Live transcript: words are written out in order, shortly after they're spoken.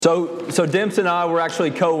So Demps and I were actually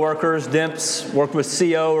co-workers. Demps worked with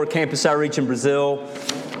CO or Campus Outreach in Brazil.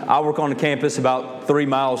 I work on the campus about 3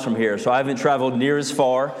 miles from here, so I haven't traveled near as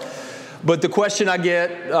far. But the question I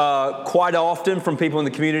get quite often from people in the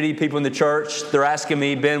community, people in the church, they're asking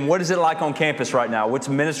me, Ben, what is it like on campus right now? What's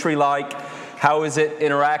ministry like? How is it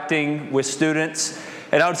interacting with students?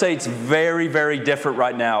 And I would say it's very, very different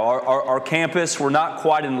right now. Our campus, we're not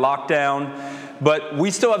quite in lockdown, but we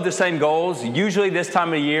still have the same goals. Usually this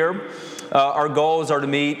time of year, our goals are to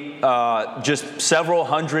meet just several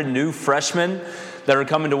hundred new freshmen that are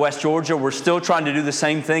coming to West Georgia. We're still trying to do the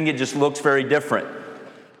same thing. It just looks very different.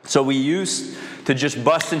 So we used to just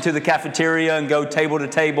bust into the cafeteria and go table to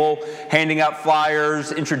table, handing out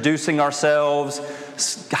flyers, introducing ourselves,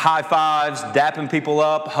 high fives, dapping people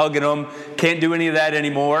up, hugging them. Can't do any of that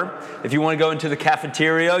anymore. If you want to go into the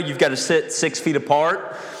cafeteria, you've got to sit 6 feet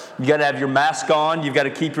apart. You got to have your mask on. You've got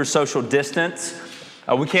to keep your social distance.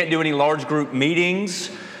 We can't do any large group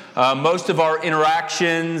meetings. Most of our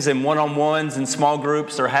interactions and one-on-ones and small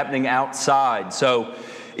groups are happening outside. So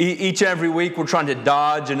each and every week we're trying to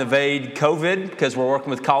dodge and evade COVID because we're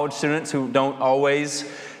working with college students who don't always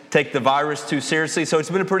take the virus too seriously. So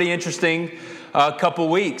it's been a pretty interesting couple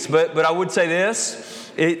weeks. But I would say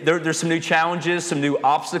this, there's some new challenges, some new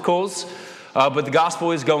obstacles. But the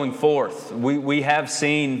gospel is going forth. We have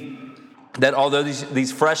seen that although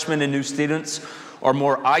these freshmen and new students are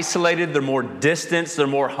more isolated, they're more distant, they're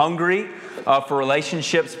more hungry for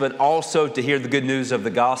relationships, but also to hear the good news of the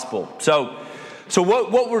gospel. So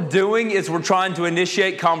what we're doing is we're trying to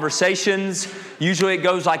initiate conversations. Usually it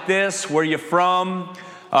goes like this: where are you from?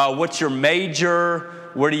 What's your major?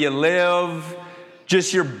 Where do you live?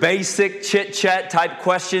 Just your basic chit-chat type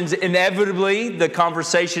questions. Inevitably, the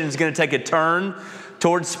conversation is going to take a turn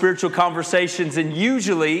towards spiritual conversations. And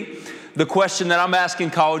usually, the question that I'm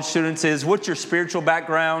asking college students is, what's your spiritual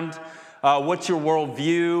background? What's your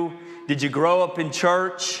worldview? Did you grow up in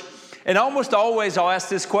church? And almost always I'll ask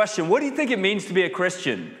this question: what do you think it means to be a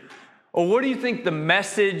Christian? Or what do you think the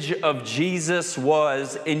message of Jesus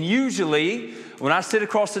was? And usually, when I sit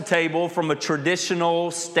across the table from a traditional,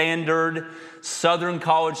 standard Southern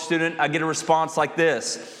college student, I get a response like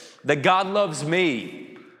this: that God loves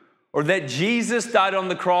me, or that Jesus died on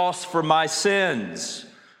the cross for my sins,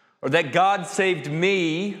 or that God saved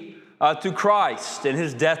me through Christ and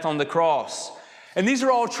his death on the cross. And these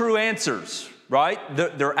are all true answers, right?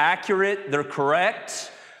 They're accurate, they're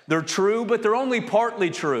correct, they're true, but they're only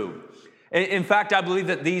partly true. In fact, I believe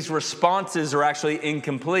that these responses are actually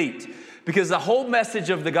incomplete, because the whole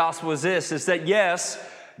message of the gospel is this: is that yes,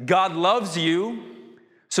 God loves you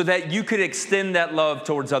so that you could extend that love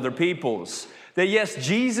towards other peoples. That yes,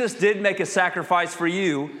 Jesus did make a sacrifice for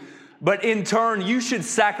you, but in turn, you should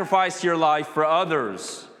sacrifice your life for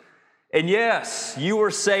others. And yes, you were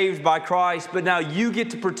saved by Christ, but now you get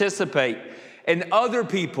to participate in other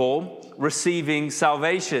people receiving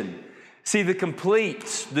salvation. See,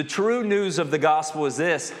 the true news of the gospel is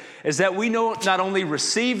this: is that we not only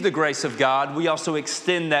receive the grace of God, we also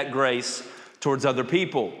extend that grace towards other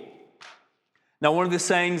people. Now, one of the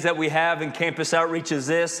sayings that we have in Campus Outreach is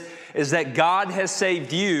this: is that God has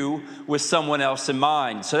saved you with someone else in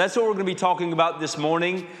mind. So that's what we're going to be talking about this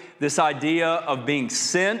morning, this idea of being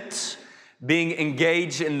sent, being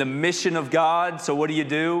engaged in the mission of God. So what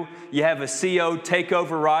do? You have a CO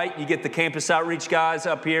takeover, right? You get the Campus Outreach guys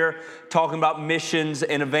up here talking about missions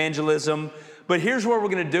and evangelism. But here's where we're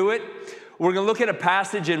going to do it. We're going to look at a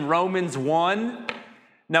passage in Romans 1.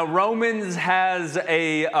 Now, Romans has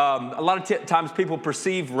a lot of times people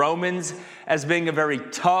perceive Romans as being a very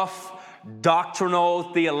tough,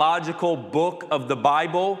 doctrinal, theological book of the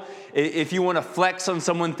Bible. If you want to flex on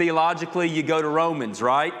someone theologically, you go to Romans,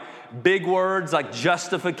 right? Big words like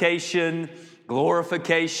justification,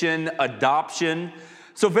 glorification, adoption.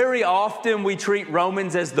 So very often we treat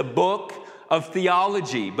Romans as the book of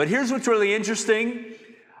theology. But here's what's really interesting.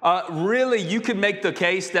 Really, you could make the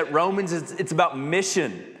case that Romans it's about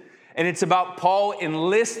mission. And it's about Paul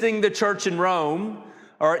enlisting the church in Rome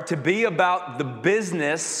to be about the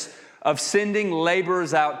business of sending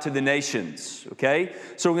laborers out to the nations. Okay?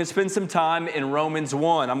 So we're going to spend some time in Romans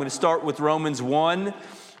 1. I'm going to start with Romans 1,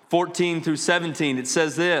 14 through 17. It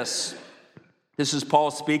says this. This is Paul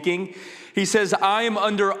speaking. He says, I am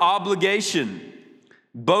under obligation,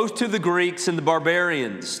 both to the Greeks and the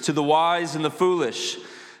barbarians, to the wise and the foolish.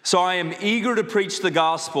 So I am eager to preach the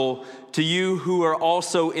gospel to you who are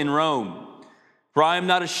also in Rome. For I am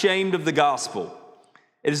not ashamed of the gospel.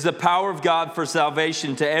 It is the power of God for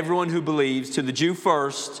salvation to everyone who believes, to the Jew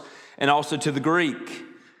first, and also to the Greek.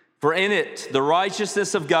 For in it, the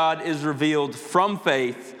righteousness of God is revealed from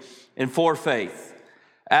faith and for faith.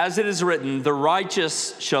 As it is written, the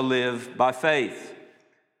righteous shall live by faith.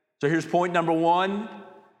 So here's point number one,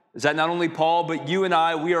 is that not only Paul, but you and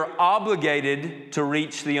I, we are obligated to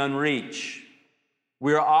reach the unreached.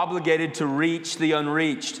 We are obligated to reach the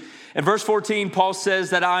unreached. In verse 14, Paul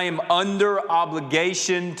says that I am under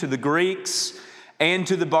obligation to the Greeks and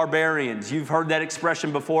to the barbarians. You've heard that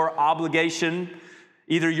expression before, obligation.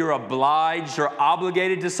 Either you're obliged or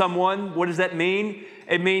obligated to someone. What does that mean?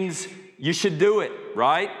 It means you should do it,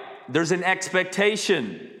 right? There's an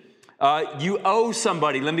expectation. You owe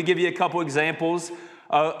somebody. Let me give you a couple examples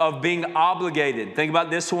of being obligated. Think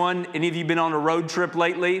about this one. Any of you been on a road trip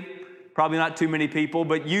lately? Probably not too many people,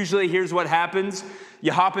 but usually here's what happens.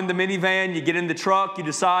 You hop in the minivan, you get in the truck, you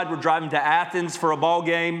decide we're driving to Athens for a ball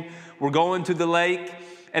game, we're going to the lake,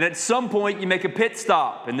 and at some point you make a pit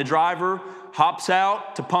stop, and the driver hops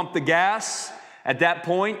out to pump the gas. At that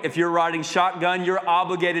point, if you're riding shotgun, you're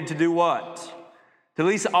obligated to do what? To at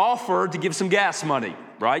least offer to give some gas money,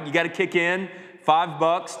 right? You got to kick in $5,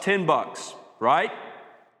 $10, right?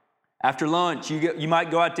 After lunch, you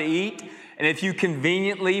might go out to eat, and if you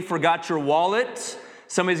conveniently forgot your wallet,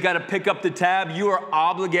 somebody's got to pick up the tab, you are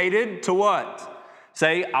obligated to what?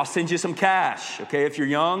 Say, I'll send you some cash, okay? If you're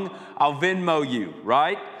young, I'll Venmo you,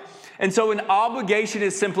 right? And so an obligation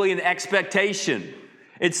is simply an expectation.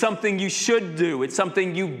 It's something you should do. It's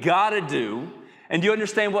something you gotta do. And do you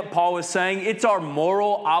understand what Paul is saying? It's our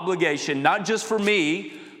moral obligation, not just for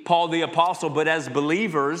me, Paul the apostle, but as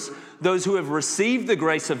believers, those who have received the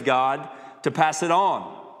grace of God, to pass it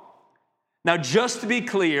on. Now, just to be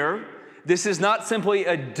clear, this is not simply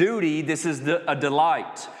a duty, this is a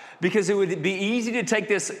delight. Because it would be easy to take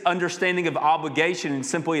this understanding of obligation and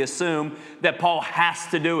simply assume that Paul has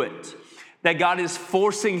to do it, that God is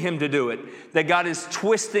forcing him to do it, that God is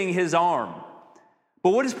twisting his arm.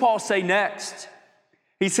 But what does Paul say next?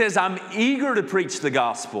 He says, I'm eager to preach the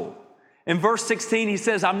gospel. In verse 16, he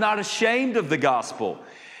says, I'm not ashamed of the gospel.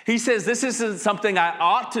 He says, this isn't something I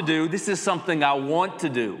ought to do, this is something I want to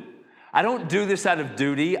do. I don't do this out of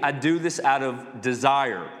duty, I do this out of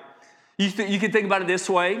desire. You can think about it this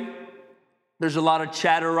way. There's a lot of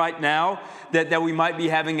chatter right now that we might be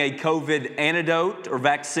having a COVID antidote or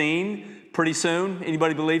vaccine pretty soon.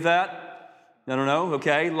 Anybody believe that? I don't know,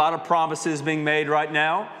 okay. A lot of promises being made right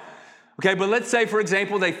now. Okay, but let's say, for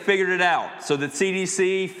example, they figured it out. So the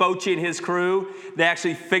CDC, Fauci and his crew, they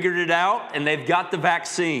actually figured it out and they've got the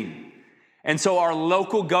vaccine. And so our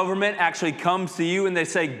local government actually comes to you and they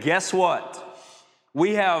say, guess what?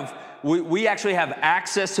 We actually have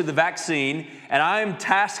access to the vaccine, and I am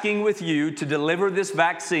tasking with you to deliver this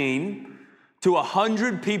vaccine to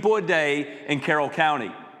 100 people a day in Carroll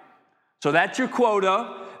County. So that's your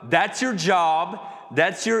quota, that's your job,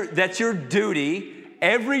 that's your duty.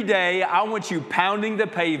 Every day, I want you pounding the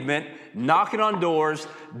pavement, knocking on doors,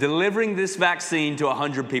 delivering this vaccine to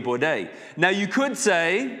 100 people a day. Now, you could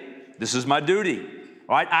say, this is my duty,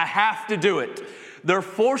 right? I have to do it. They're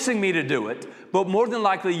forcing me to do it, but more than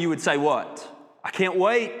likely you would say what? I can't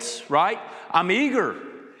wait, right? I'm eager,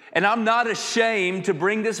 and I'm not ashamed to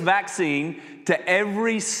bring this vaccine to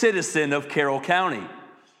every citizen of Carroll County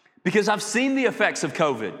because I've seen the effects of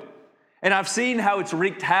COVID, and I've seen how it's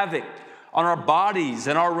wreaked havoc on our bodies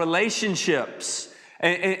and our relationships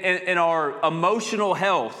and our emotional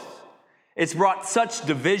health. It's brought such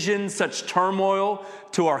division, such turmoil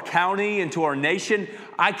to our county and to our nation.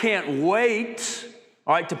 I can't wait,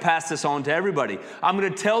 all right, to pass this on to everybody. I'm going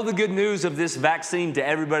to tell the good news of this vaccine to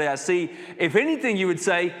everybody I see. If anything, you would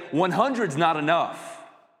say 100 is not enough.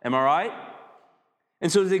 Am I right? And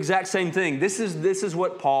so it's the exact same thing. This is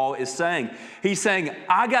what Paul is saying. He's saying,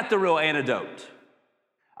 I got the real antidote.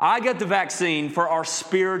 I got the vaccine for our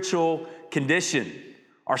spiritual condition,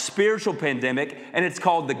 our spiritual pandemic, and it's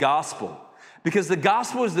called the gospel. Because the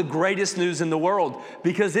gospel is the greatest news in the world,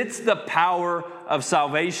 because it's the power of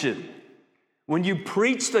salvation. When you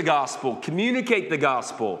preach the gospel, communicate the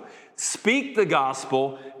gospel, speak the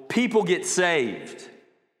gospel, people get saved.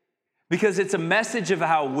 Because it's a message of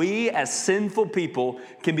how we as sinful people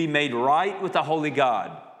can be made right with the holy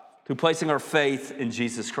God through placing our faith in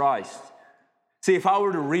Jesus Christ. See, if I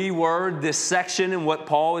were to reword this section and what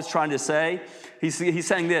Paul is trying to say, he's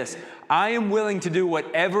saying this: I am willing to do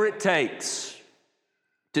whatever it takes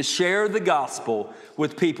to share the gospel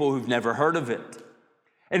with people who've never heard of it.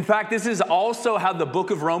 In fact, this is also how the book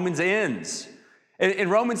of Romans ends. In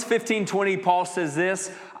Romans 15:20, Paul says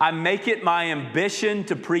this: I make it my ambition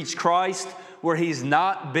to preach Christ where he's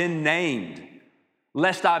not been named,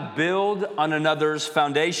 lest I build on another's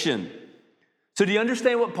foundation. So do you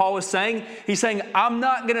understand what Paul is saying? He's saying, I'm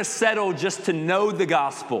not going to settle just to know the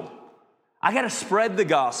gospel. I got to spread the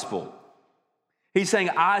gospel. He's saying,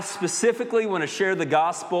 I specifically want to share the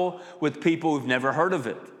gospel with people who've never heard of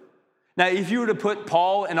it. Now, if you were to put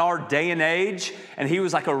Paul in our day and age, and he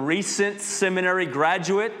was like a recent seminary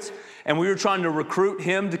graduate, and we were trying to recruit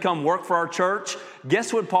him to come work for our church,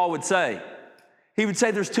 guess what Paul would say? He would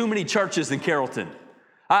say, there's too many churches in Carrollton.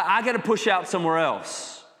 I got to push out somewhere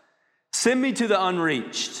else. Send me to the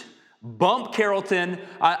unreached. Bump Carrollton.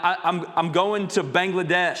 I'm going to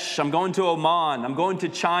Bangladesh. I'm going to Oman. I'm going to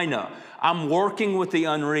China. I'm working with the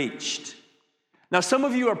unreached. Now, some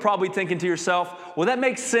of you are probably thinking to yourself, well, that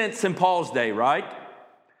makes sense in Paul's day, right?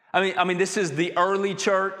 I mean, this is the early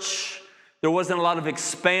church. There wasn't a lot of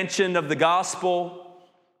expansion of the gospel.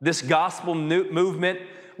 This gospel movement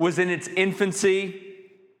was in its infancy.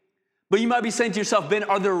 But you might be saying to yourself, Ben,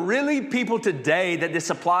 are there really people today that this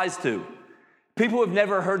applies to? People who have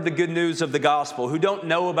never heard the good news of the gospel, who don't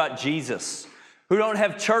know about Jesus, who don't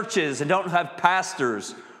have churches and don't have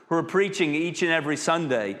pastors who are preaching each and every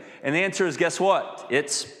Sunday? And the answer is, guess what?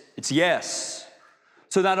 It's yes.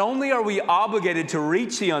 So not only are we obligated to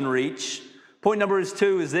reach the unreached, point number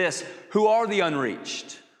 2 is this: who are the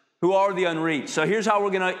unreached? Who are the unreached? So here's how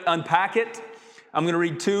we're going to unpack it. I'm going to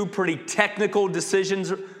read 2 pretty technical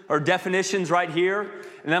decisions or definitions right here,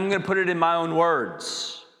 and then I'm going to put it in my own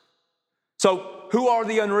words. So who are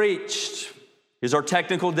the unreached? Here's our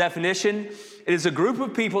technical definition. It is a group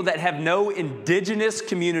of people that have no indigenous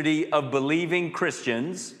community of believing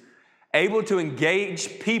Christians able to engage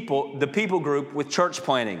the people group with church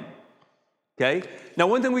planting. Okay? Now,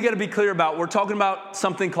 one thing we got to be clear about, we're talking about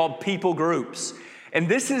something called people groups. And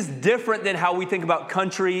this is different than how we think about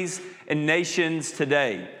countries and nations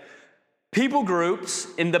today. People groups,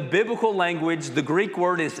 in the biblical language, the Greek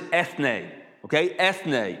word is ethne. Okay?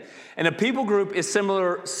 Ethne. And a people group is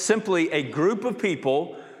simply a group of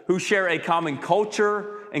people who share a common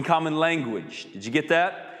culture and common language. Did you get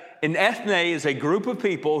that? An ethne is a group of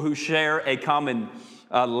people who share a common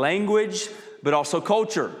language, but also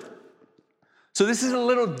culture. So this is a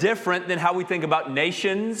little different than how we think about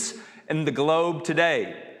nations and the globe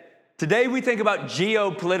today. Today we think about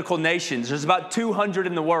geopolitical nations. There's about 200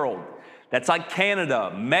 in the world. That's like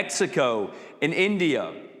Canada, Mexico, and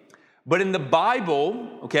India. But in the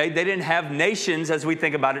Bible, okay, they didn't have nations as we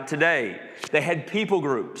think about it today. They had people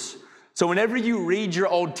groups. So whenever you read your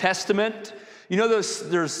Old Testament, you know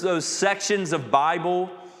there's those sections of Bible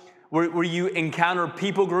where you encounter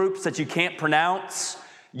people groups that you can't pronounce.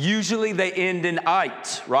 Usually they end in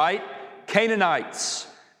 "ite," right? Canaanites,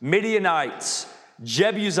 Midianites,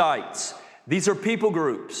 Jebusites. These are people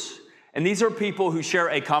groups. And these are people who share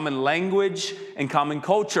a common language and common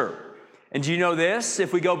culture. And do you know this?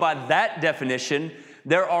 If we go by that definition,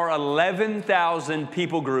 there are 11,000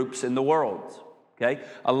 people groups in the world. Okay?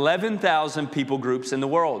 11,000 people groups in the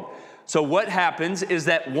world. So what happens is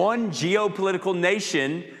that one geopolitical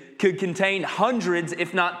nation could contain hundreds,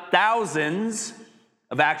 if not thousands,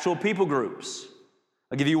 of actual people groups.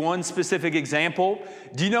 I'll give you one specific example.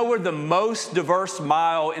 Do you know where the most diverse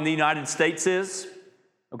mile in the United States is?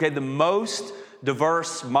 Okay, the most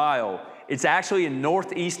diverse mile. It's actually in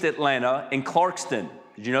northeast Atlanta in Clarkston.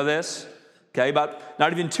 Did you know this? Okay, about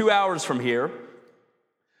not even 2 hours from here.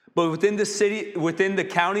 But within the city, within the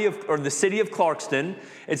county of, or the city of Clarkston,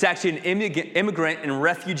 it's actually an immigrant and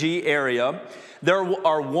refugee area. There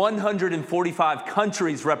are 145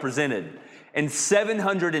 countries represented and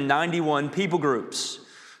 791 people groups.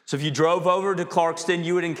 So if you drove over to Clarkston,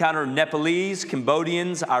 you would encounter Nepalese,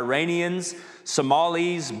 Cambodians, Iranians,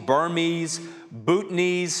 Somalis, Burmese,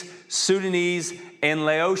 Bhutanese, Sudanese, and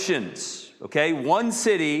Laotians. Okay, one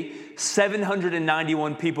city,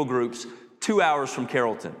 791 people groups, 2 hours from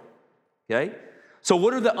Carrollton. Okay, so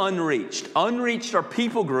what are the unreached? Unreached are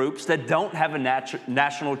people groups that don't have a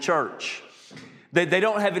national church. They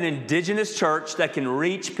don't have an indigenous church that can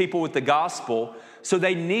reach people with the gospel, so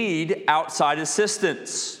they need outside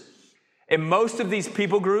assistance. And most of these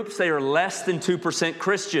people groups, they are less than 2%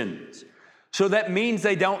 Christians. So that means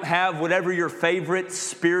they don't have whatever your favorite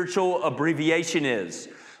spiritual abbreviation is.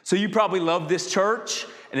 So you probably love this church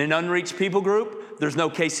and an unreached people group, there's no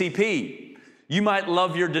KCP. You might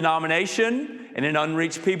love your denomination and an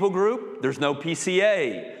unreached people group, there's no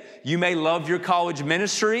PCA. You may love your college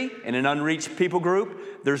ministry and an unreached people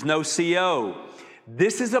group, there's no CO.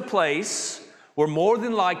 This is a place where more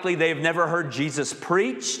than likely they have never heard Jesus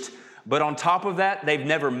preached, but on top of that, they've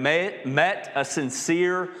never met a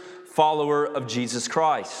sincere follower of Jesus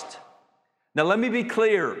Christ. Now, let me be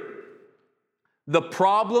clear. The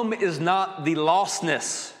problem is not the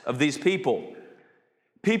lostness of these people.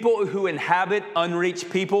 People who inhabit unreached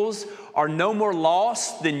peoples are no more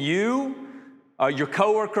lost than you your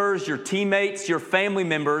coworkers, your teammates, your family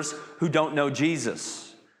members who don't know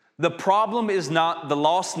Jesus. The problem is not the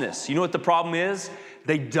lostness. You know what the problem is?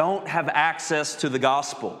 They don't have access to the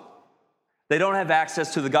gospel. They don't have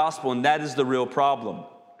access to the gospel, and that is the real problem.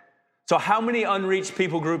 So how many unreached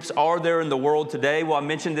people groups are there in the world today? Well, I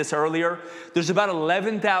mentioned this earlier. There's about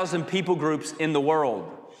 11,000 people groups in the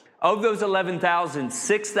world. Of those 11,000,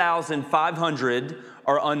 6,500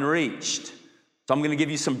 are unreached. So I'm going to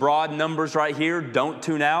give you some broad numbers right here. Don't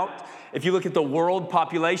tune out. If you look at the world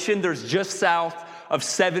population, there's just south of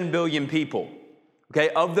 7 billion people. Okay,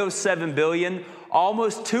 of those 7 billion,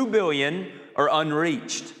 almost 2 billion are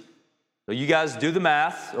unreached. So you guys do the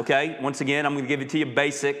math, okay? Once again, I'm going to give it to you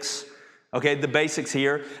basics. Okay, the basics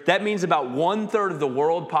here. That means about 1/3 of the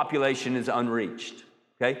world population is unreached.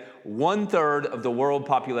 Okay, 1/3 of the world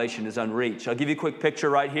population is unreached. I'll give you a quick picture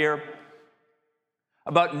right here.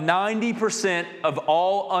 About 90% of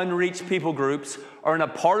all unreached people groups are in a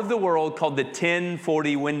part of the world called the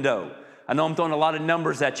 1040 window. I know I'm throwing a lot of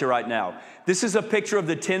numbers at you right now. This is a picture of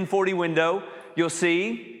the 1040 window. You'll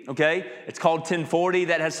see, okay, it's called 1040.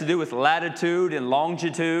 That has to do with latitude and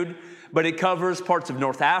longitude, but it covers parts of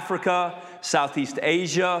North Africa, Southeast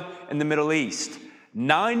Asia, and the Middle East.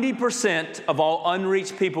 90% of all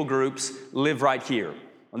unreached people groups live right here,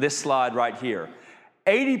 on this slide right here.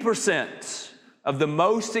 80% of the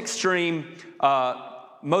most extreme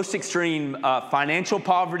financial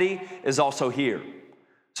poverty is also here.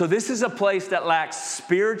 So this is a place that lacks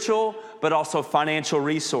spiritual, but also financial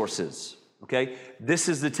resources, okay? This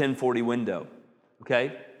is the 1040 window,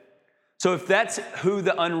 okay? So if that's who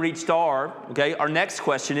the unreached are, okay, our next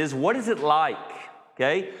question is, what is it like,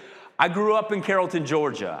 okay? I grew up in Carrollton,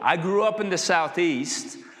 Georgia. I grew up in the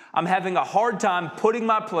Southeast. I'm having a hard time putting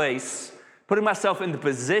myself in the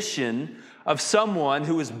position of someone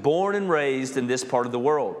who was born and raised in this part of the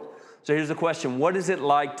world. So here's the question, what is it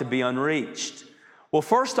like to be unreached? Well,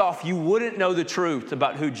 first off, you wouldn't know the truth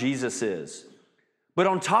about who Jesus is. But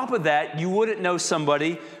on top of that, you wouldn't know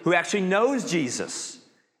somebody who actually knows Jesus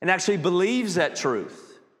and actually believes that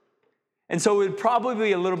truth. And so it would probably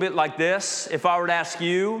be a little bit like this. If I were to ask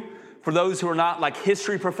you, for those who are not like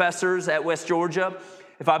history professors at West Georgia,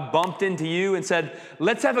 if I bumped into you and said,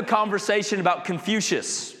 let's have a conversation about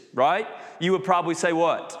Confucius, right? You would probably say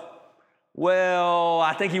what? Well,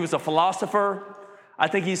 I think he was a philosopher. I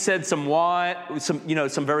think he said some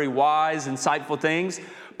very wise, insightful things.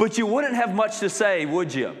 But you wouldn't have much to say,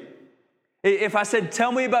 would you? If I said,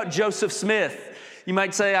 tell me about Joseph Smith, you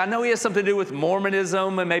might say, I know he has something to do with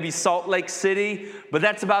Mormonism and maybe Salt Lake City, but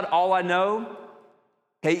that's about all I know.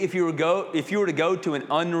 Okay, if you were to go to an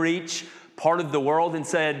unreached part of the world and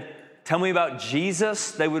said, tell me about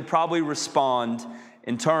Jesus, they would probably respond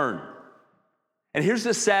in turn. And here's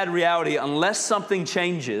the sad reality, unless something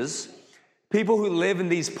changes, people who live in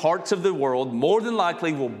these parts of the world more than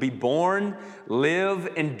likely will be born,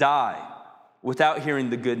 live, and die without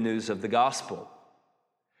hearing the good news of the gospel.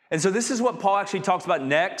 And so this is what Paul actually talks about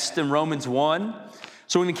next in Romans 1.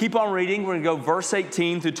 So we're going to keep on reading. We're going to go verse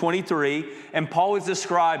 18 through 23. And Paul is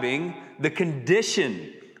describing the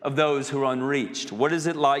condition of those who are unreached. What is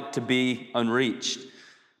it like to be unreached?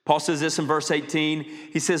 Paul says this in verse 18.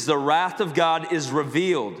 He says, the wrath of God is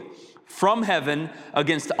revealed from heaven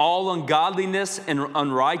against all ungodliness and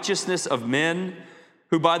unrighteousness of men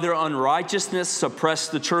who by their unrighteousness suppress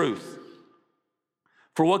the truth.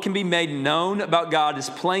 For what can be made known about God is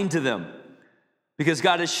plain to them, because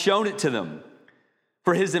God has shown it to them.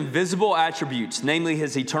 For his invisible attributes, namely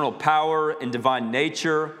his eternal power and divine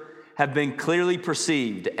nature, have been clearly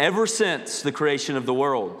perceived ever since the creation of the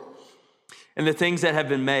world and the things that have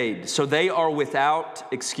been made. So they are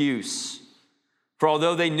without excuse. For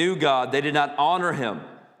although they knew God, they did not honor him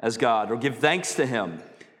as God or give thanks to him.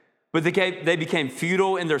 But they became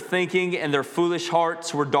futile in their thinking, and their foolish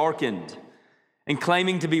hearts were darkened. And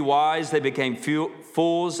claiming to be wise, they became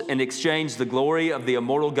fools and exchanged the glory of the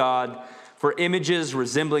immortal God for images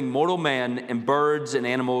resembling mortal man and birds and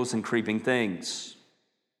animals and creeping things.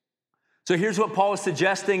 So here's what Paul is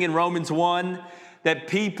suggesting in Romans 1, that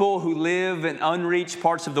people who live in unreached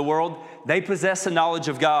parts of the world, they possess a knowledge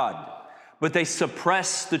of God, but they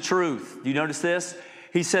suppress the truth. Do you notice this?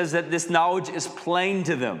 He says that this knowledge is plain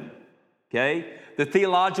to them, okay? The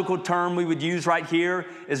theological term we would use right here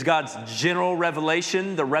is God's general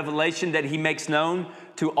revelation, the revelation that he makes known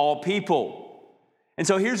to all people. And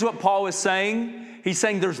so here's what Paul is saying. He's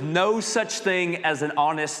saying there's no such thing as an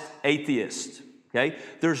honest atheist, okay?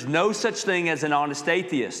 There's no such thing as an honest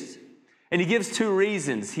atheist. And he gives two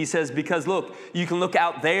reasons. He says, because look, you can look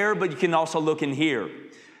out there, but you can also look in here.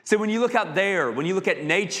 So when you look out there, when you look at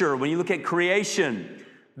nature, when you look at creation,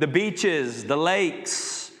 the beaches, the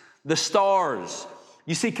lakes, the stars.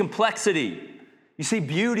 You see complexity, you see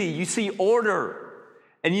beauty, you see order.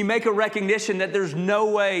 And you make a recognition that there's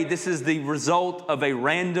no way this is the result of a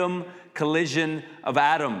random collision of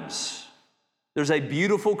atoms. There's a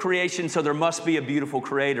beautiful creation, so there must be a beautiful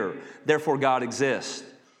creator. Therefore, God exists.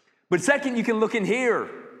 But second, you can look in here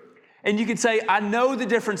and you can say, I know the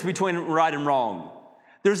difference between right and wrong.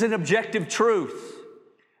 There's an objective truth.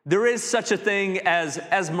 There is such a thing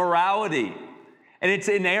as morality. And it's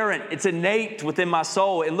inerrant, it's innate within my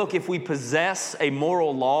soul. And look, if we possess a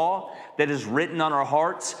moral law that is written on our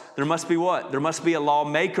hearts, there must be what? There must be a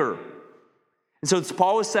lawmaker. And so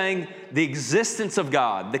Paul is saying the existence of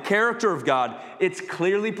God, the character of God, it's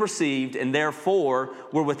clearly perceived, and therefore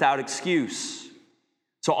we're without excuse.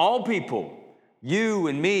 So all people, you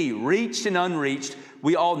and me, reached and unreached,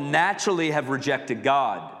 we all naturally have rejected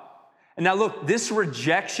God. And now look, this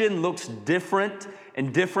rejection looks different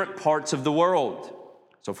in different parts of the world.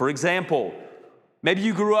 So for example, maybe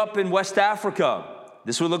you grew up in West Africa.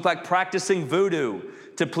 This would look like practicing voodoo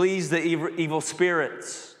to please the evil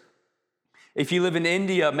spirits. If you live in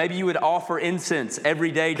India, maybe you would offer incense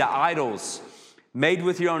every day to idols made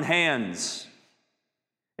with your own hands.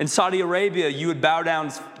 In Saudi Arabia, you would bow down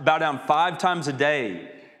 5 times a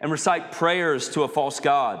day and recite prayers to a false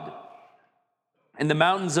god. In the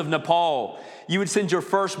mountains of Nepal, you would send your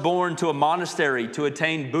firstborn to a monastery to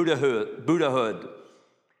attain Buddhahood.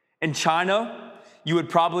 In China, you would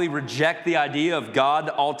probably reject the idea of God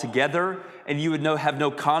altogether, and you would have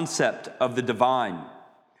no concept of the divine.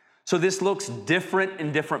 So this looks different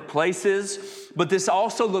in different places, but this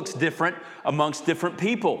also looks different amongst different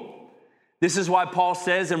people. This is why Paul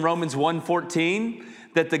says in Romans 1:14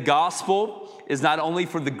 that the gospel is not only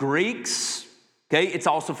for the Greeks, okay, it's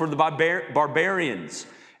also for the barbarians.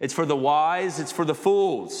 It's for the wise, it's for the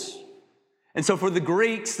fools. And so for the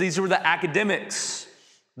Greeks, these were the academics,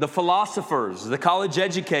 the philosophers, the college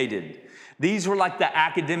educated. These were like the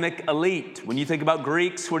academic elite. When you think about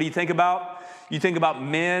Greeks, what do you think about? You think about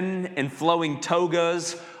men in flowing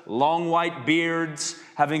togas, long white beards,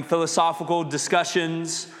 having philosophical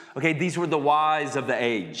discussions. Okay, these were the wise of the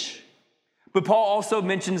age. But Paul also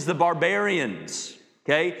mentions the barbarians,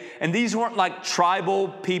 okay? And these weren't like tribal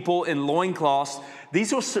people in loincloths.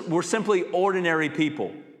 These were simply ordinary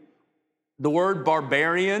people. The word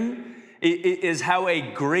barbarian is how a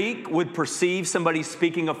Greek would perceive somebody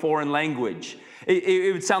speaking a foreign language.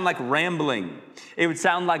 It would sound like rambling. It would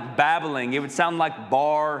sound like babbling. It would sound like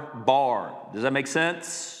bar. Does that make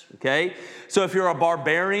sense? Okay? So if you're a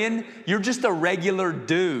barbarian, you're just a regular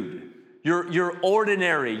dude. You're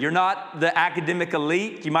ordinary. You're not the academic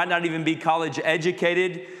elite. You might not even be college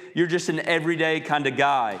educated. You're just an everyday kind of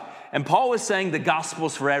guy. And Paul was saying the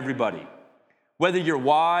gospel's for everybody. Whether you're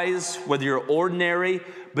wise, whether you're ordinary.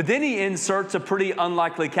 But then he inserts a pretty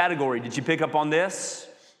unlikely category. Did you pick up on this?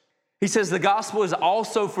 He says the gospel is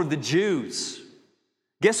also for the Jews.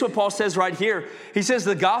 Guess what Paul says right here? He says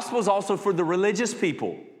the gospel is also for the religious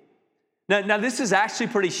people. Now this is actually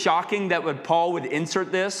pretty shocking that Paul would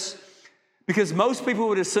insert this, because most people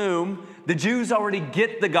would assume the Jews already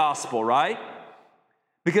get the gospel, right?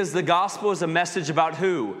 Because the gospel is a message about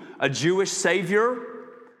who? A Jewish Savior.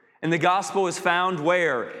 And the gospel is found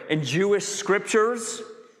where? In Jewish scriptures.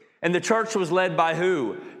 And the church was led by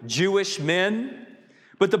who? Jewish men.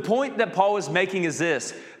 But the point that Paul is making is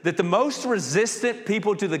this, that the most resistant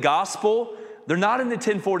people to the gospel, they're not in the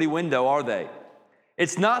 1040 window, are they?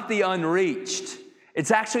 It's not the unreached.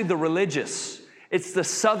 It's actually the religious. It's the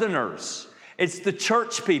Southerners. It's the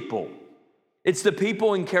church people. It's the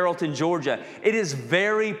people in Carrollton, Georgia. It is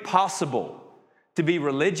very possible to be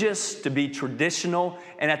religious, to be traditional,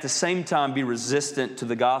 and at the same time be resistant to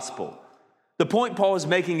the gospel. The point Paul is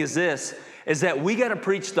making is this, is that we got to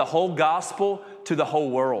preach the whole gospel to the whole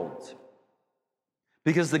world.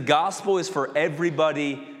 Because the gospel is for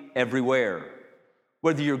everybody, everywhere.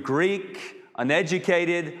 Whether you're Greek,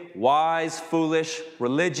 uneducated, wise, foolish,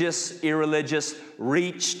 religious, irreligious,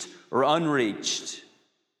 reached, or unreached.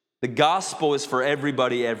 The gospel is for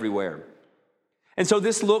everybody, everywhere. And so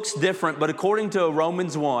this looks different, but according to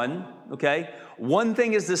Romans 1, okay, one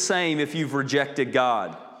thing is the same if you've rejected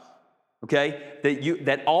God. Okay,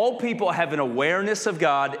 that all people have an awareness of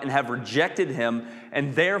God and have rejected him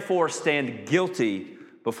and therefore stand guilty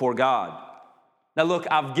before God. Now look,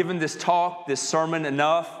 I've given this sermon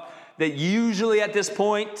enough that usually at this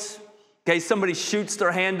point, okay, somebody shoots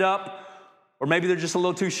their hand up, or maybe they're just a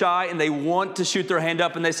little too shy and they want to shoot their hand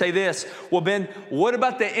up and they say this, well, Ben, what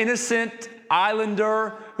about the innocent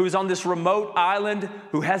islander who's on this remote island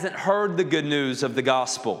who hasn't heard the good news of the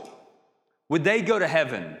gospel? Would they go to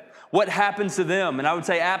heaven? What happens to them? And I would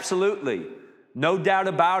say absolutely. No doubt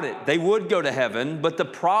about it. They would go to heaven, but the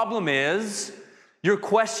problem is your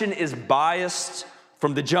question is biased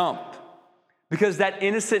from the jump because that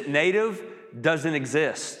innocent native doesn't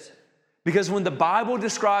exist. Because when the Bible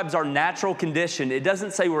describes our natural condition, it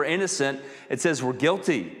doesn't say we're innocent, it says we're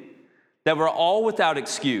guilty, that we're all without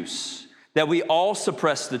excuse, that we all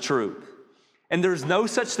suppress the truth. And there's no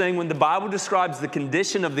such thing when the Bible describes the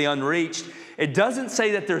condition of the unreached. It doesn't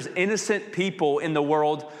say that there's innocent people in the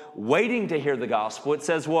world waiting to hear the gospel. It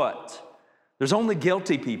says what? There's only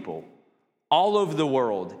guilty people all over the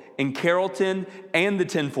world, in Carrollton and the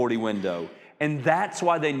 1040 window. And that's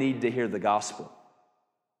why they need to hear the gospel,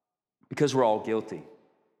 because we're all guilty.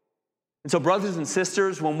 And so, brothers and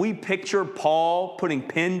sisters, when we picture Paul putting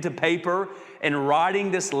pen to paper and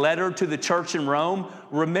writing this letter to the church in Rome,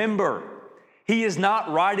 remember, he is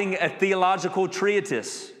not writing a theological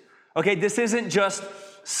treatise. Okay, this isn't just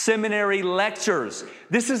seminary lectures.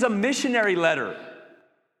 This is a missionary letter.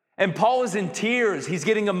 And Paul is in tears. He's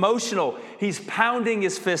getting emotional. He's pounding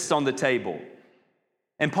his fist on the table.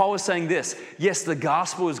 And Paul is saying this: yes, the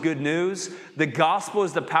gospel is good news. The gospel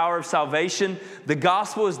is the power of salvation. The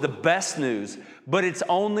gospel is the best news, but it's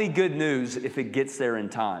only good news if it gets there in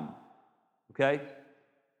time. Okay?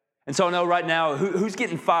 And so I know right now, who's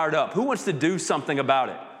getting fired up? Who wants to do something about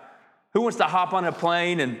it? Who wants to hop on a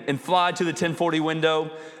plane and fly to the 1040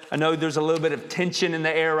 window? I know there's a little bit of tension in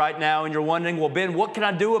the air right now, and you're wondering, well, Ben, what can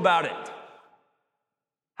I do about it?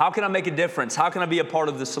 How can I make a difference? How can I be a part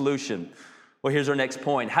of the solution? Well, here's our next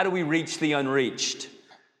point. How do we reach the unreached?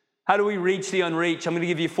 How do we reach the unreached? I'm going to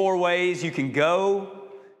give you 4 ways. You can go,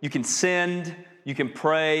 you can send, you can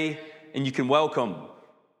pray, and you can welcome.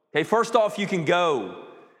 Okay, first off, you can go.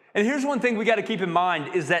 And here's one thing we got to keep in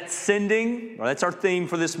mind is that sending, well, that's our theme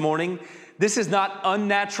for this morning, this is not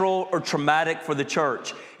unnatural or traumatic for the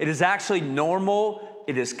church. It is actually normal,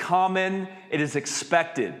 it is common, it is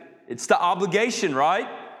expected. It's the obligation, right?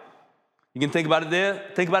 You can think about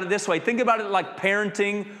it this way. Think about it like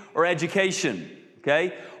parenting or education,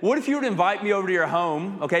 okay? What if you were to invite me over to your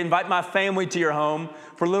home, okay? Invite my family to your home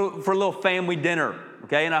for a little family dinner,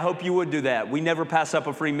 okay? And I hope you would do that. We never pass up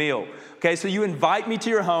a free meal, okay? So you invite me to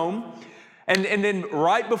your home, and then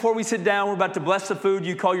right before we sit down, we're about to bless the food,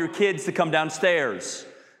 you call your kids to come downstairs.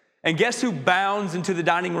 And guess who bounds into the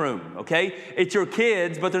dining room, okay? It's your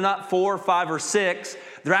kids, but they're not 4 or 5 or 6.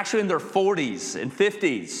 They're actually in their 40s and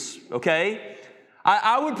 50s, okay?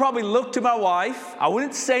 I would probably look to my wife. I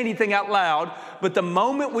wouldn't say anything out loud, but the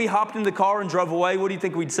moment we hopped in the car and drove away, what do you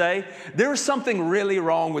think we'd say? There's something really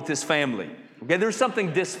wrong with this family, okay? There's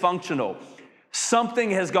something dysfunctional.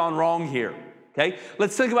 Something has gone wrong here, okay?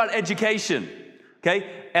 Let's think about education,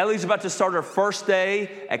 okay? Ellie's about to start her first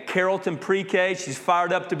day at Carrollton Pre-K. She's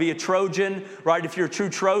fired up to be a Trojan, right? If you're a true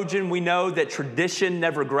Trojan, we know that tradition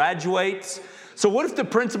never graduates. So what if the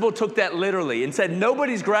principal took that literally and said,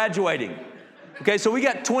 nobody's graduating? Okay, so we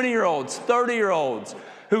got 20-year-olds, 30-year-olds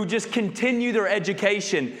who just continue their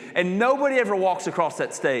education and nobody ever walks across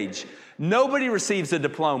that stage. Nobody receives a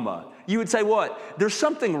diploma. You would say what? There's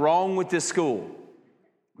something wrong with this school.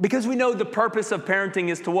 Because we know the purpose of parenting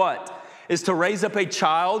is to what? Is to raise up a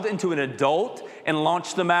child into an adult and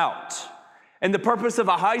launch them out. And the purpose of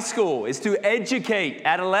a high school is to educate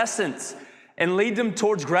adolescents and lead them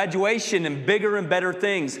towards graduation and bigger and better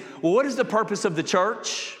things. Well, what is the purpose of the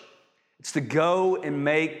church? It's to go and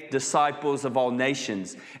make disciples of all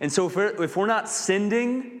nations. And so if we're not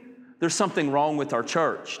sending, there's something wrong with our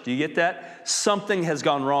church. Do you get that? Something has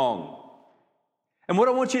gone wrong. And what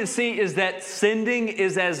I want you to see is that sending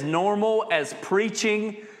is as normal as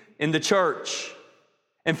preaching in the church.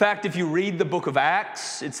 In fact, if you read the book of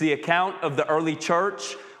Acts, it's the account of the early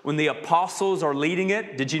church when the apostles are leading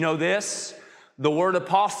it. Did you know this? The word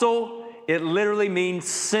apostle, it literally means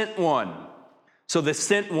sent one. So the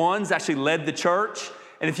sent ones actually led the church.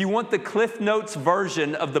 And if you want the Cliff Notes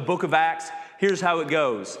version of the book of Acts, here's how it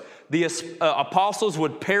goes. The apostles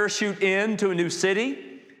would parachute into a new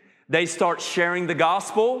city. They start sharing the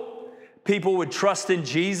gospel. People would trust in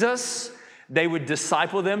Jesus. They would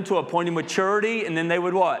disciple them to a point of maturity. And then they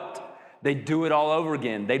would what? They'd do it all over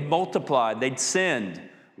again. They'd multiply. They'd send.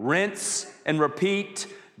 Rinse and repeat.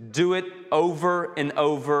 Do it over and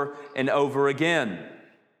over and over again.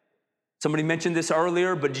 Somebody mentioned this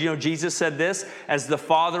earlier, but you know, Jesus said this, as the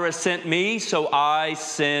Father has sent me, so I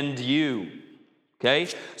send you. Okay?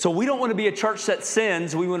 So we don't want to be a church that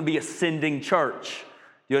sends, we want to be a sending church.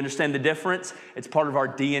 Do you understand the difference? It's part of our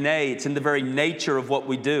DNA. It's in the very nature of what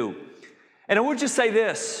we do. And I would just say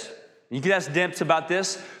this, you can ask Demps about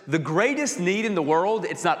this, the greatest need in the world,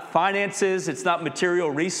 it's not finances, it's not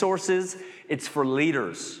material resources, it's for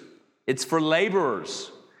leaders. It's for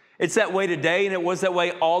laborers. It's that way today, and it was that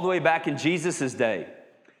way all the way back in Jesus' day.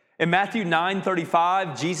 In Matthew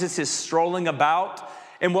 9:35, Jesus is strolling about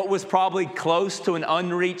in what was probably close to an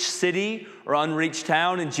unreached city or unreached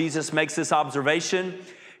town, and Jesus makes this observation.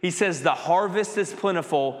 He says, "The harvest is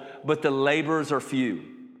plentiful, but the laborers are few.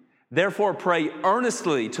 Therefore, pray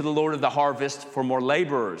earnestly to the Lord of the harvest for more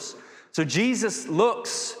laborers." So Jesus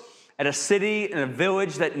looks at a city and a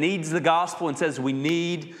village that needs the gospel and says, we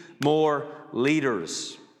need more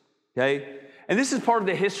leaders, okay? And this is part of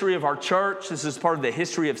the history of our church. This is part of the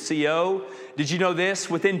history of CO. Did you know this?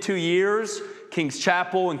 Within 2 years, King's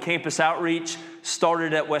Chapel and Campus Outreach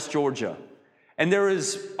started at West Georgia. And there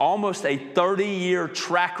is almost a 30-year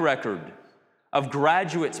track record of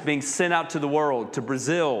graduates being sent out to the world, to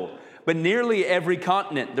Brazil, but nearly every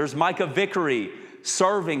continent. There's Micah Vickery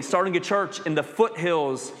starting a church in the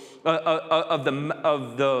foothills of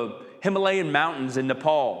the Himalayan mountains in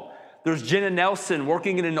Nepal. There's Jenna Nelson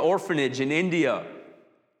working in an orphanage in India.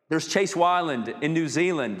 There's Chase Wyland in New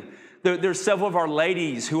Zealand. There's several of our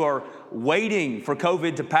ladies who are waiting for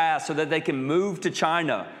COVID to pass so that they can move to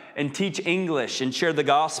China and teach English and share the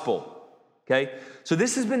gospel, okay? So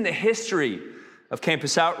this has been the history of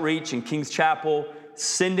Campus Outreach and King's Chapel,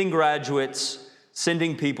 sending graduates,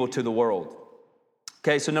 sending people to the world.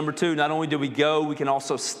 Okay, so number 2, not only do we go, we can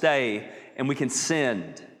also stay and we can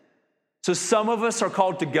send. So some of us are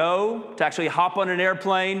called to go, to actually hop on an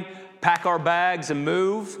airplane, pack our bags and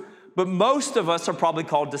move, but most of us are probably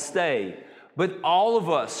called to stay. But all of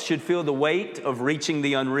us should feel the weight of reaching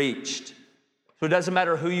the unreached. So it doesn't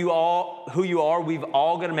matter who you are, we've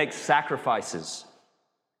all got to make sacrifices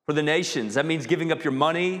for the nations. That means giving up your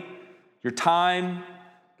money, your time,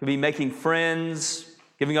 it could be making friends,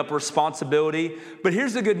 giving up responsibility. But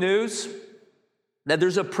here's the good news, that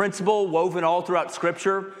there's a principle woven all throughout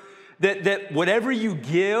Scripture that whatever you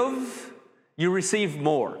give, you receive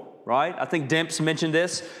more, right? I think Demps mentioned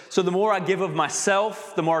this. So the more I give of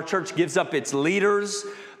myself, the more our church gives up its leaders,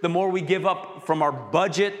 the more we give up from our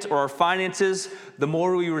budget or our finances, the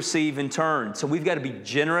more we receive in turn. So we've got to be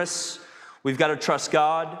generous. We've got to trust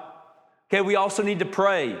God. Okay, we also need to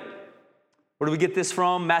pray. Where do we get this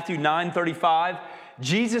from? Matthew 9:35.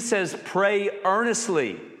 Jesus says, pray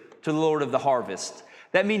earnestly to the Lord of the harvest.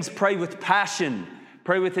 That means pray with passion,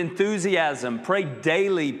 pray with enthusiasm, pray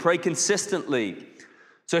daily, pray consistently.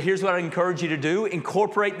 So here's what I encourage you to do.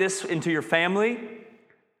 Incorporate this into your family.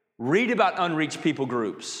 Read about unreached people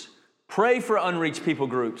groups. Pray for unreached people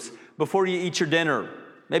groups before you eat your dinner,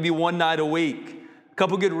 maybe one night a week. A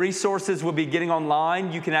couple good resources we'll be getting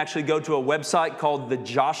online. You can actually go to a website called the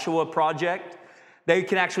Joshua Project. They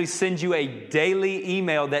can actually send you a daily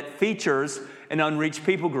email that features an unreached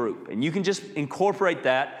people group. And you can just incorporate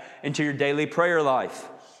that into your daily prayer life.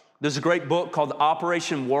 There's a great book called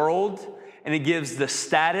Operation World, and it gives the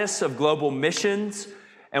status of global missions.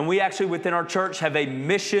 And we actually, within our church, have a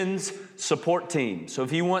missions support team. So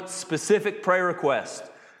if you want specific prayer requests,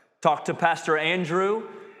 talk to Pastor Andrew,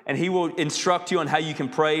 and he will instruct you on how you can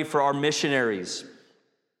pray for our missionaries.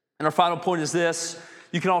 And our final point is this: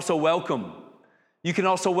 you can also welcome. You can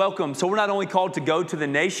also welcome. So we're not only called to go to the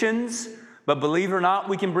nations, but believe it or not,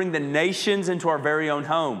 we can bring the nations into our very own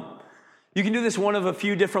home. You can do this one of a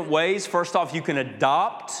few different ways. First off, you can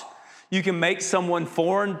adopt. You can make someone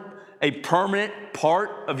foreign a permanent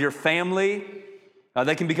part of your family.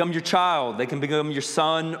 They can become your child. They can become your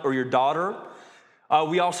son or your daughter.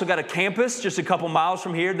 We also got a campus just a couple miles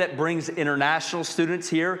from here that brings international students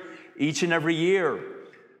here each and every year.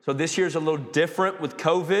 So this year's a little different with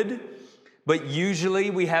COVID, but usually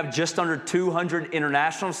we have just under 200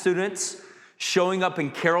 international students showing up in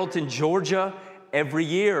Carrollton, Georgia every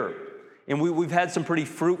year. And we've had some pretty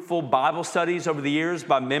fruitful Bible studies over the years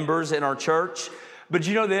by members in our church. But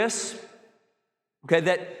you know this, okay,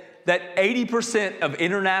 that 80% of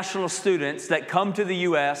international students that come to the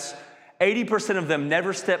U.S., 80% of them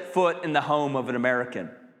never step foot in the home of an American.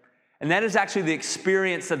 And that is actually the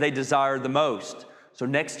experience that they desire the most. So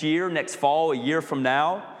next year, next fall, a year from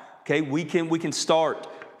now, okay, we can start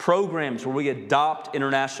programs where we adopt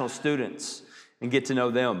international students and get to know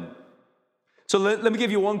them. So let me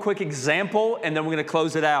give you one quick example, and then we're going to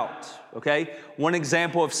close it out, okay? One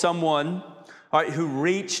example of someone, all right, who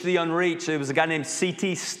reached the unreached. It was a guy named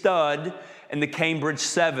C.T. Studd in the Cambridge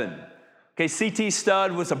 7. Okay, C.T.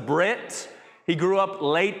 Studd was a Brit. He grew up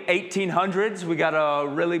late 1800s. We got a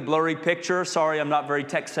really blurry picture. Sorry, I'm not very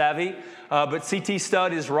tech savvy. But C.T.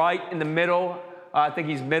 Studd is right in the middle. I think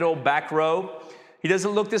he's middle, back row. He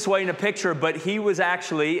doesn't look this way in a picture, but he was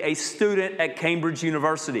actually a student at Cambridge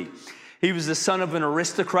University. He was the son of an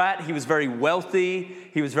aristocrat. He was very wealthy.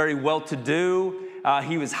 He was very well-to-do.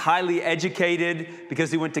 He was highly educated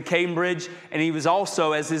because he went to Cambridge, and he was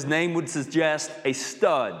also, as his name would suggest, a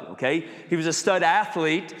stud, okay? He was a stud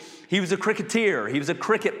athlete. He was a cricketer. He was a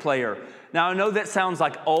cricket player. Now, I know that sounds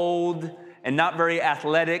like old and not very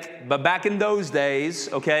athletic, but back in those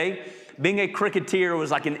days, okay, being a cricketer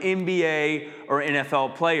was like an NBA or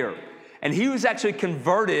NFL player. And he was actually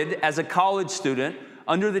converted as a college student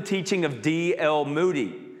under the teaching of D.L.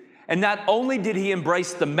 Moody. And not only did he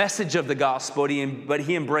embrace the message of the gospel, but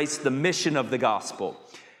he embraced the mission of the gospel.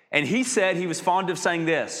 And he said, he was fond of saying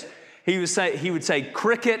this, he would say,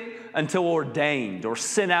 cricket until ordained, or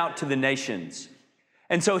sent out to the nations.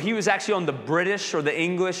 And so he was actually on the British or the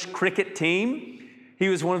English cricket team. He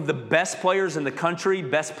was one of the best players in the country,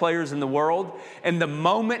 best players in the world. And the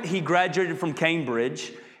moment he graduated from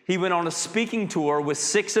Cambridge, he went on a speaking tour with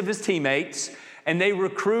 6 of his teammates, and they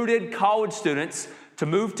recruited college students to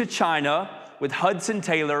move to China with Hudson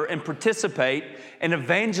Taylor and participate in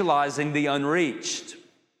evangelizing the unreached,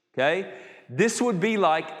 okay? This would be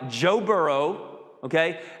like Joe Burrow,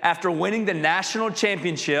 okay, after winning the national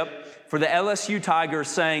championship for the LSU Tigers,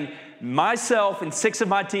 saying, myself and 6 of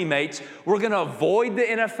my teammates, we're going to avoid the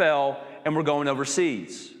NFL and we're going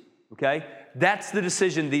overseas, okay? That's the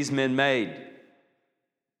decision these men made.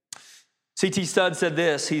 C.T. Studd said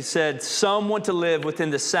this. He said, some want to live within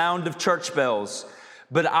the sound of church bells,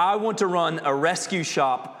 but I want to run a rescue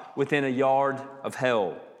shop within a yard of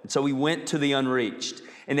hell. And so he went to the unreached.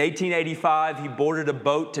 In 1885, he boarded a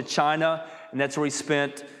boat to China, and that's where he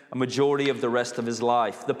spent a majority of the rest of his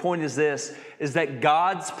life. The point is this, is that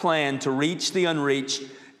God's plan to reach the unreached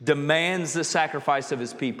demands the sacrifice of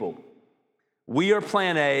his people. We are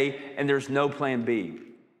plan A, and there's no plan B.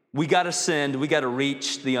 We got to send, we got to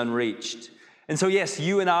reach the unreached. And so yes,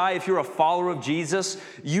 you and I, if you're a follower of Jesus,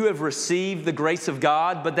 you have received the grace of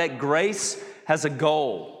God, but that grace has a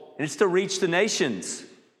goal, and it's to reach the nations.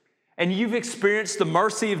 And you've experienced the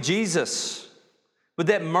mercy of Jesus, but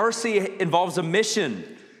that mercy involves a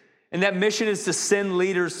mission, and that mission is to send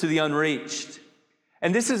leaders to the unreached.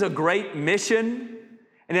 And this is a great mission,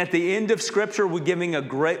 and at the end of Scripture, we're given a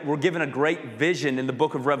great vision in the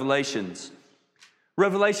book of Revelations.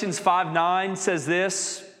 Revelations 5:9 says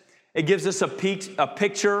this. It gives us a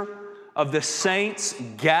picture of the saints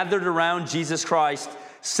gathered around Jesus Christ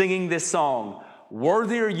singing this song.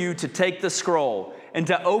 Worthy are you to take the scroll and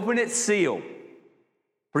to open its seal,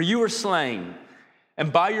 for you were slain,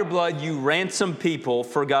 and by your blood you ransomed people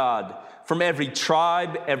for God from every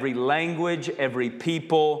tribe, every language, every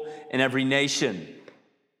people, and every nation.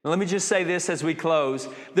 Now, let me just say this as we close.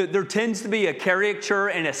 There tends to be a caricature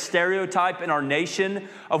and a stereotype in our nation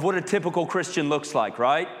of what a typical Christian looks like,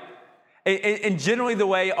 right? And generally the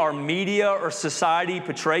way our media or society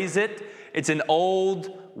portrays it, it's an old,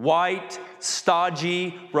 white,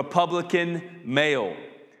 stodgy, Republican male.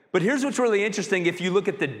 But here's what's really interesting. If you look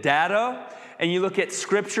at the data and you look at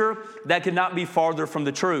Scripture, that could not be farther from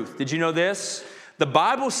the truth. Did you know this? The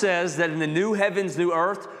Bible says that in the new heavens, new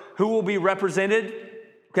earth, who will be represented?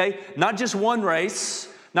 Okay, not just one race,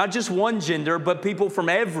 not just one gender, but people from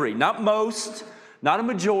every, not most, not a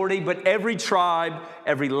majority, but every tribe,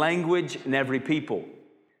 every language, and every people.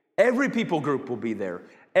 Every people group will be there.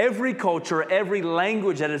 Every culture, every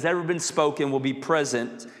language that has ever been spoken will be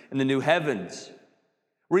present in the new heavens.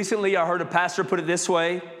 Recently, I heard a pastor put it this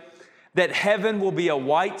way, that heaven will be a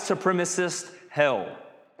white supremacist hell.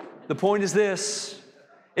 The point is this,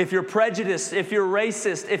 if you're prejudiced, if you're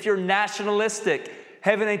racist, if you're nationalistic,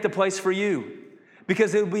 heaven ain't the place for you,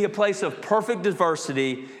 because it will be a place of perfect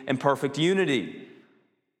diversity and perfect unity.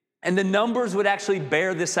 And the numbers would actually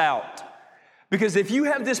bear this out. Because if you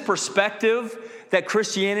have this perspective that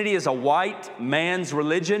Christianity is a white man's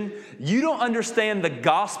religion, you don't understand the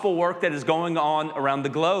gospel work that is going on around the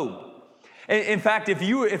globe. In fact,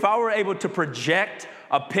 if I were able to project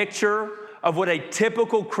a picture of what a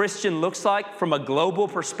typical Christian looks like from a global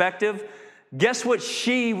perspective, guess what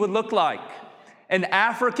she would look like? An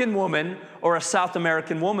African woman or a South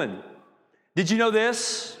American woman. Did you know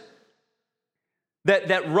this?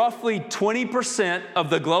 That roughly 20% of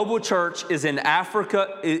the global church is in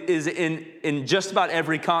Africa, is in just about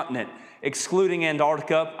every continent, excluding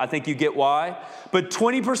Antarctica. I think you get why. But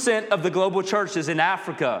 20% of the global church is in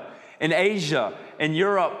Africa, in Asia, in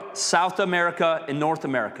Europe, South America, and North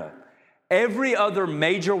America. Every other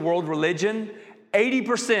major world religion,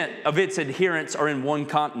 80% of its adherents are in one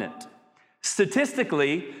continent.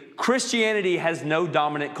 Statistically, Christianity has no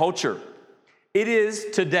dominant culture. It is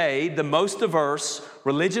today the most diverse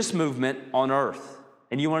religious movement on earth.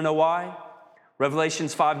 And you want to know why?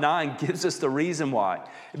 Revelations 5:9 gives us the reason why.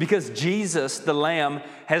 Because Jesus, the Lamb,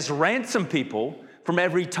 has ransomed people from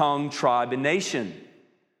every tongue, tribe, and nation.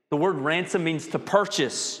 The word ransom means to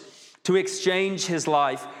purchase, to exchange his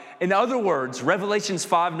life. In other words, Revelations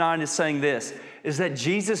 5:9 is saying this, is that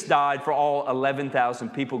Jesus died for all 11,000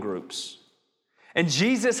 people groups. And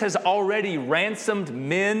Jesus has already ransomed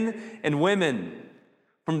men and women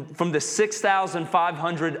from the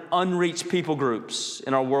 6,500 unreached people groups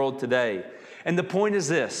in our world today. And the point is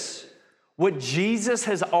this, what Jesus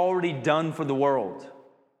has already done for the world,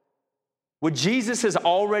 what Jesus has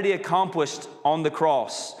already accomplished on the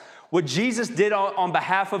cross, what Jesus did on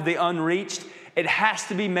behalf of the unreached, it has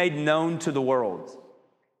to be made known to the world.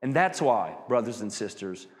 And that's why, brothers and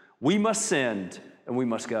sisters, we must send and we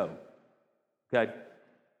must go. Okay?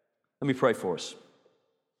 Let me pray for us.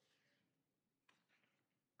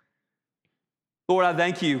 Lord, I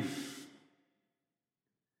thank you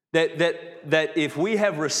that if we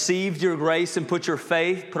have received your grace and put our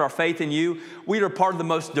faith in you, we are part of the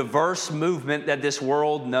most diverse movement that this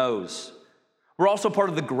world knows. We're also part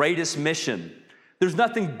of the greatest mission. There's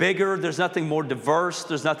nothing bigger, there's nothing more diverse,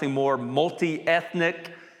 there's nothing more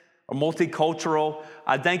multi-ethnic or multicultural.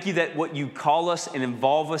 I thank you that what you call us and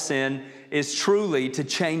involve us in is truly to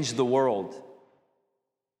change the world.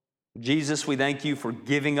 Jesus, we thank you for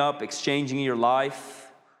giving up, exchanging your life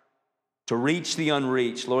to reach the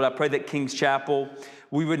unreached. Lord, I pray that King's Chapel,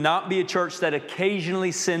 we would not be a church that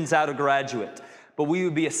occasionally sends out a graduate, but we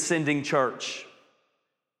would be a sending church.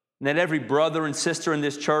 And that every brother and sister in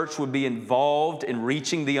this church would be involved in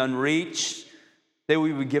reaching the unreached, that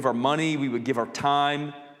we would give our money, we would give our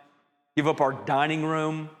time, give up our dining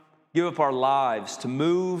room, give up our lives to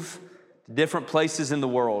move to different places in the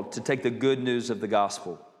world to take the good news of the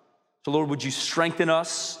gospel. So Lord, would you strengthen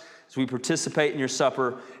us as we participate in your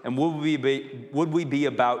supper, and would we be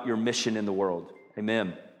about your mission in the world?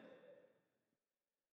 Amen.